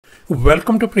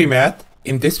Welcome to PreMath.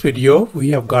 In this video, we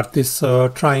have got this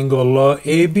triangle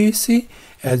ABC,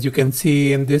 as you can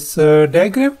see in this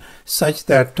diagram, such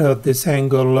that this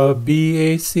angle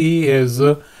BAC is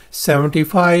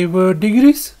 75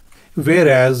 degrees,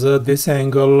 whereas this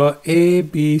angle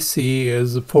ABC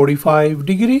is 45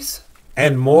 degrees.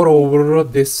 And moreover,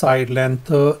 this side length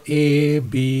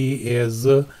AB is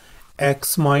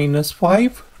x minus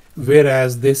 5.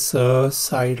 Whereas this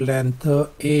side length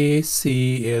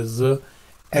AC is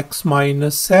x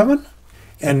minus 7.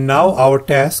 And now our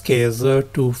task is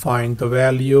to find the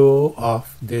value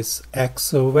of this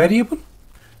x variable.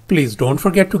 Please don't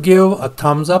forget to give a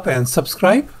thumbs up and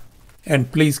subscribe. And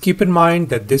please keep in mind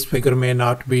that this figure may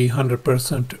not be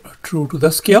 100% true to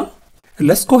the scale.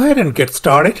 Let's go ahead and get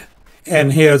started.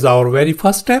 And here's our very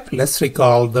first step. Let's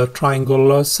recall the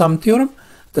triangle sum theorem.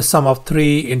 The sum of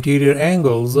three interior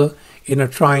angles in a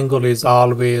triangle is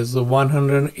always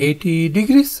 180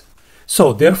 degrees.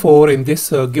 So therefore, in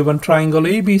this given triangle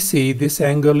ABC, this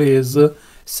angle is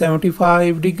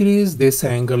 75 degrees, this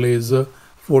angle is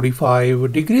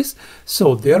 45 degrees.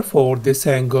 So therefore, this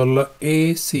angle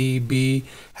ACB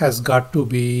has got to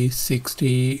be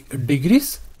 60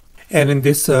 degrees. And in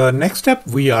this next step,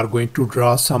 we are going to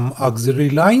draw some auxiliary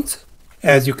lines.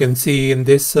 As you can see in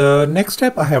this next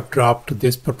step, I have dropped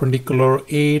this perpendicular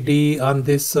AD on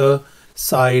this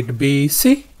side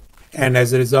BC. And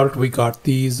as a result, we got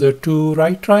these two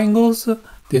right triangles.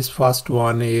 This first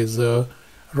one is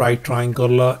right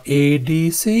triangle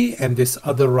ADC, and this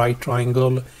other right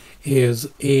triangle is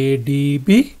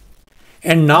ADB.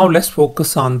 And now let's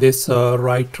focus on this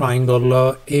right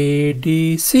triangle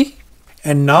ADC.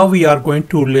 And now we are going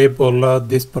to label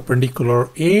this perpendicular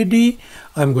AD.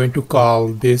 I'm going to call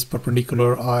this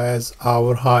perpendicular as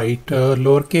our height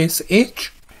lowercase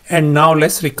h. And now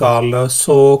let's recall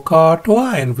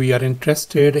SOHCAHTOA, and we are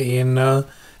interested in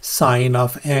sine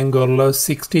of angle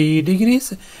 60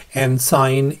 degrees, and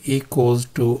sine equals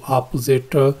to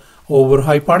opposite over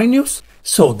hypotenuse.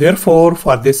 So therefore,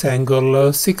 for this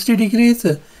angle 60 degrees,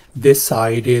 this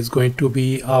side is going to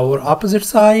be our opposite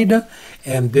side,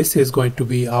 and this is going to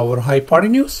be our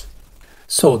hypotenuse.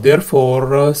 So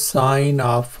therefore, sine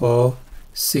of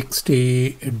 60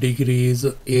 degrees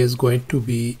is going to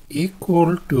be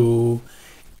equal to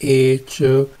h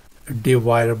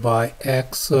divided by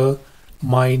x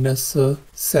minus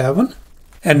 7.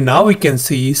 And now we can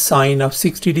see sine of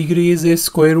 60 degrees is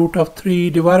square root of 3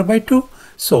 divided by 2.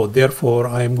 So therefore,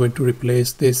 I am going to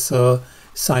replace this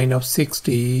sine of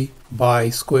 60 by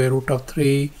square root of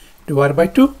 3 divided by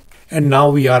 2. And now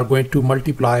we are going to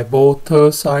multiply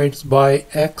both sides by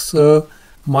x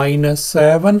minus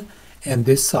 7 and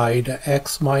this side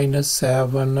x minus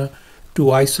 7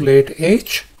 to isolate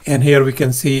h. And here we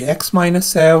can see x minus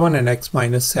 7 and x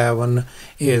minus 7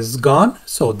 is gone.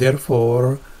 So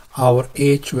therefore, our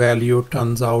h value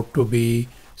turns out to be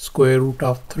square root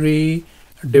of 3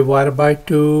 divided by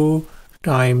 2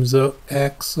 times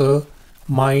x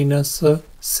minus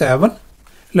 7.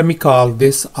 Let me call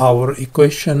this our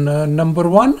equation number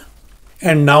 1.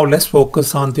 And now let's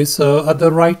focus on this other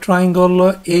right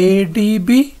triangle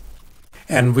ADB.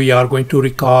 And we are going to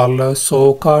recall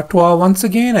SOHCAHTOA once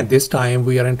again, and this time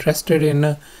we are interested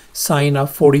in sine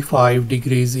of 45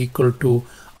 degrees equal to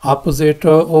opposite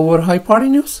over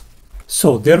hypotenuse.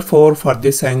 So therefore, for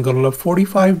this angle of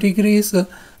 45 degrees,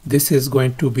 this is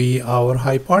going to be our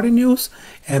hypotenuse,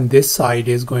 and this side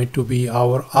is going to be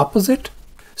our opposite.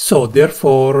 So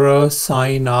therefore,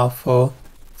 sine of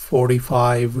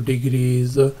 45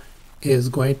 degrees is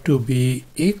going to be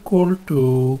equal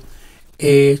to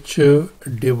h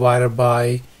divided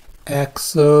by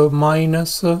x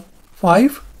minus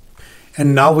 5.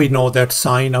 And now we know that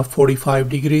sine of 45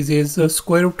 degrees is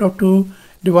square root of 2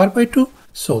 divided by 2.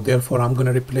 So therefore, I'm going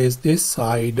to replace this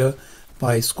side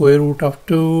by square root of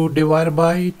 2 divided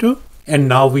by 2. And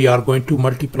now we are going to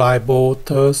multiply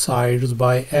both sides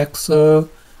by x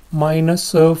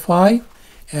minus 5,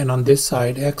 and on this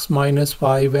side x minus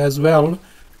 5 as well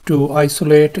to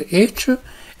isolate h.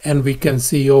 And we can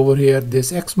see over here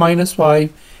this x minus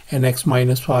 5 and x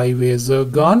minus 5 is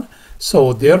gone.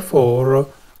 So therefore,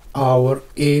 our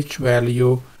h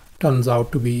value turns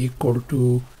out to be equal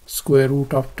to square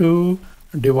root of 2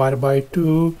 divided by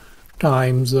 2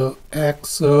 times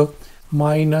x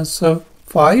minus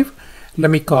 5.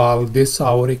 Let me call this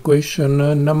our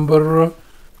equation number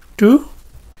 2.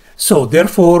 So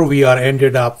therefore, we are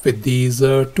ended up with these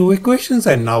two equations,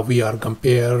 and now we are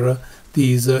compare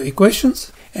these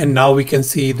equations. And now we can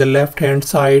see the left hand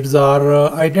sides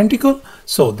are identical.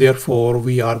 So therefore,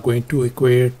 we are going to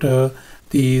equate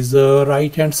these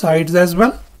right hand sides as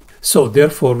well. So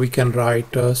therefore we can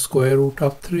write square root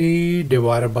of 3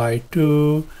 divided by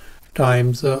 2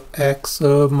 times x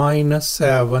minus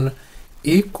 7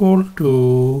 equal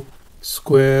to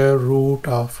square root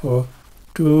of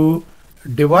 2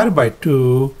 divided by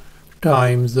 2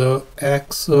 times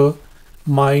x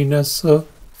minus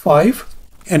 5.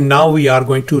 And now we are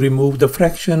going to remove the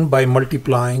fraction by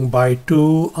multiplying by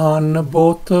 2 on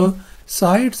both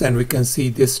sides, and we can see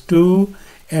this 2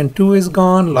 and 2 is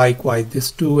gone. Likewise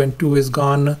this 2 and 2 is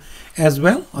gone as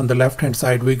well. On the left hand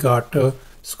side we got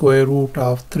square root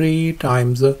of 3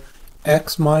 times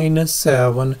x minus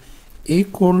 7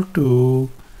 equal to,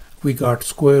 we got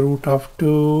square root of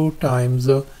 2 times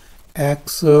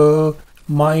x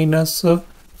minus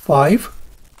 5.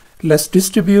 Let's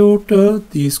distribute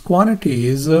these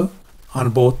quantities on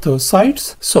both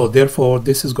sides. So therefore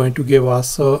this is going to give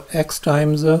us x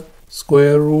times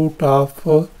square root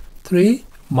of 3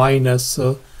 minus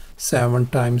 7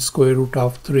 times square root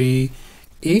of 3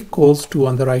 equals to,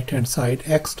 on the right hand side,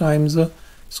 x times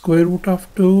square root of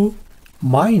 2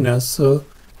 minus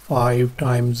 5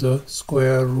 times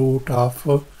square root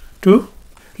of 2.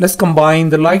 Let's combine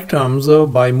the like terms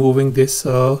by moving this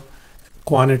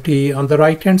quantity on the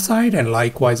right hand side, and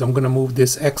likewise I'm going to move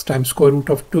this x times square root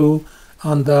of 2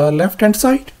 on the left hand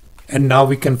side. And now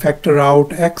we can factor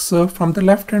out x from the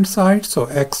left hand side. So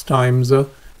x times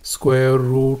square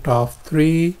root of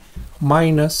 3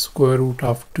 minus square root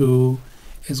of 2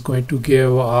 is going to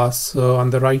give us on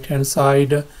the right hand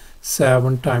side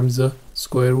 7 times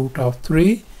square root of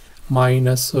 3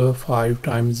 minus 5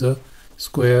 times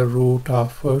square root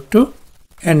of 2.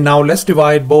 And now let's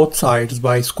divide both sides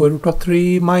by square root of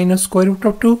 3 minus square root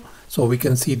of 2. So we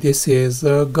can see this is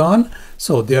gone.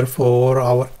 So therefore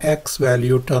our x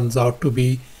value turns out to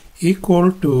be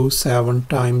equal to 7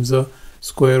 times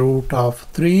square root of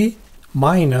 3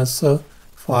 minus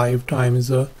 5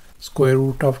 times square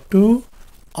root of 2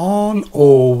 all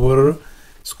over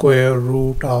square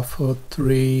root of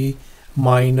 3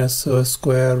 minus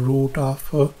square root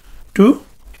of 2.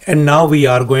 And now we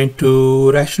are going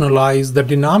to rationalize the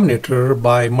denominator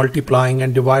by multiplying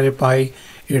and dividing by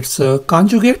its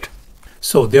conjugate.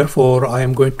 So therefore I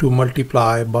am going to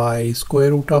multiply by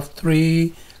square root of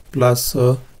 3 plus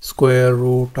square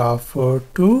root of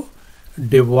 2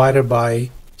 divided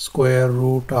by square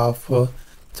root of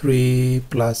 3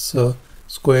 plus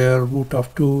square root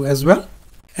of 2 as well.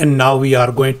 And now we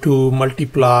are going to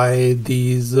multiply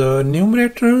these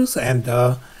numerators and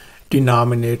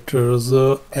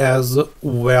denominators as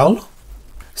well.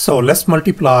 So let's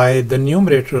multiply the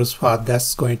numerators first.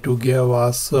 That's going to give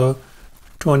us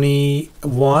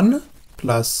 21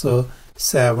 plus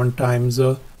 7 times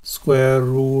square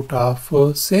root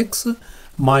of 6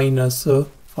 minus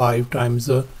 5 times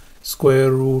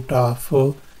square root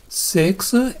of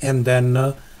 6 and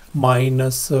then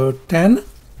minus 10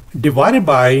 divided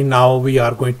by, now we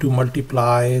are going to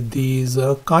multiply these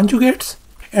conjugates.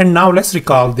 And now let's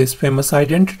recall this famous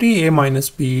identity: a minus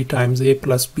b times a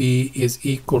plus b is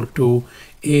equal to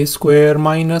a square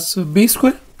minus b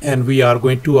square. And we are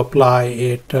going to apply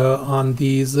it on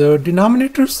these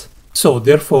denominators. So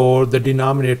therefore the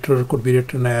denominator could be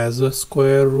written as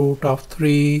square root of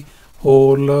 3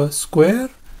 whole square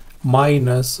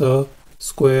minus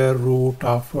square root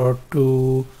of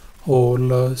 2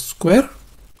 whole square.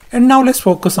 And now let's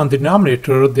focus on the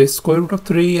denominator. This square root of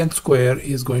 3 and square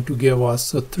is going to give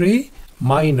us 3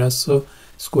 minus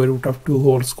square root of 2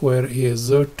 whole square is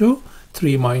 2.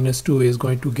 3 minus 2 is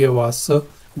going to give us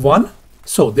 1.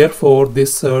 So therefore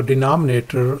this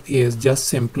denominator is just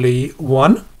simply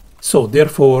 1. So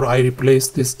therefore I replace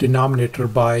this denominator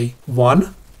by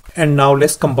 1. And now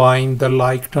let's combine the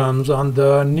like terms on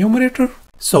the numerator.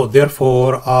 So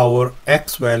therefore our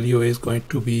x value is going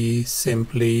to be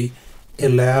simply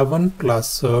 11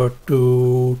 plus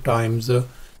 2 times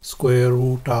square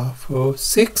root of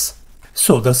 6.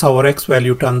 So thus our x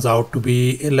value turns out to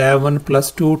be 11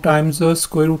 plus 2 times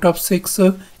square root of 6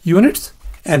 units.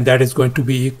 And that is going to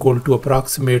be equal to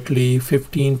approximately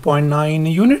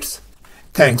 15.9 units.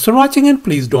 Thanks for watching, and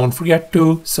please don't forget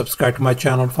to subscribe to my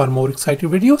channel for more exciting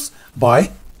videos.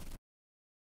 Bye.